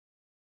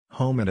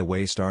Home and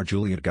Away star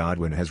Juliet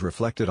Godwin has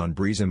reflected on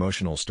Bree's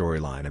emotional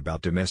storyline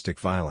about domestic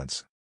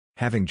violence.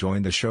 Having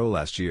joined the show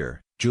last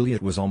year,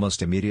 Juliet was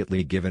almost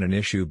immediately given an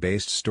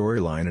issue-based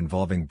storyline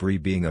involving Bree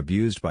being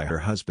abused by her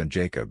husband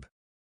Jacob.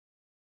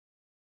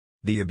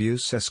 The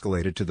abuse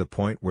escalated to the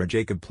point where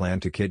Jacob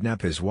planned to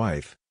kidnap his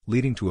wife,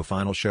 leading to a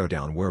final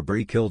showdown where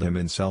Bree killed him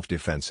in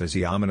self-defense as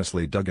he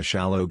ominously dug a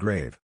shallow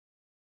grave.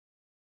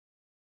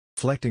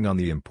 Reflecting on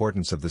the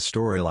importance of the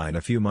storyline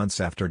a few months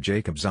after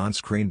Jacob's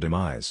on-screen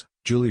demise,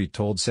 Juliet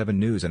told 7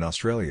 News in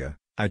Australia,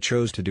 "I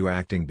chose to do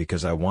acting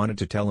because I wanted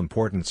to tell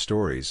important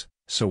stories,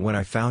 so when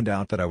I found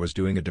out that I was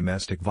doing a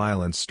domestic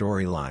violence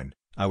storyline,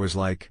 I was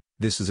like,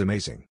 this is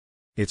amazing.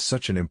 It's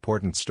such an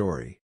important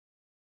story."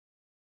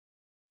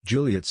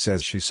 Juliet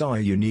says she saw a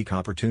unique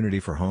opportunity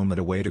for Home and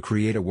Away to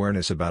create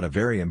awareness about a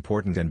very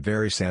important and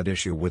very sad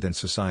issue within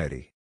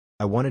society.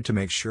 "I wanted to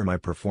make sure my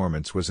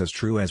performance was as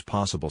true as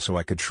possible so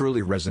I could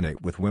truly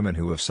resonate with women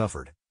who have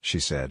suffered," she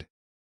said.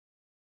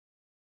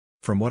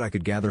 "From what I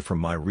could gather from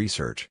my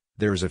research,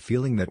 there is a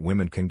feeling that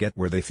women can get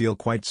where they feel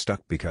quite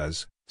stuck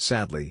because,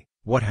 sadly,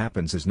 what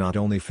happens is not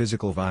only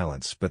physical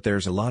violence but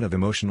there's a lot of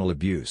emotional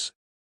abuse.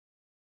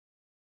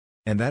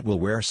 And that will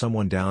wear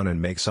someone down and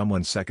make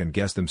someone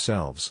second-guess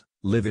themselves,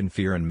 live in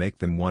fear and make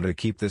them want to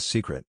keep this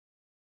secret."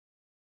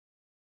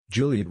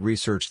 Juliet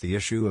researched the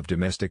issue of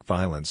domestic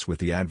violence with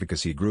the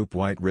advocacy group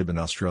White Ribbon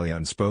Australia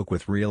and spoke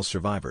with real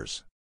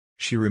survivors.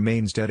 She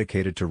remains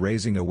dedicated to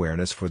raising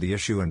awareness for the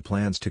issue and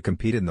plans to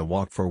compete in the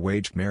Walk for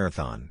Wage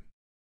marathon.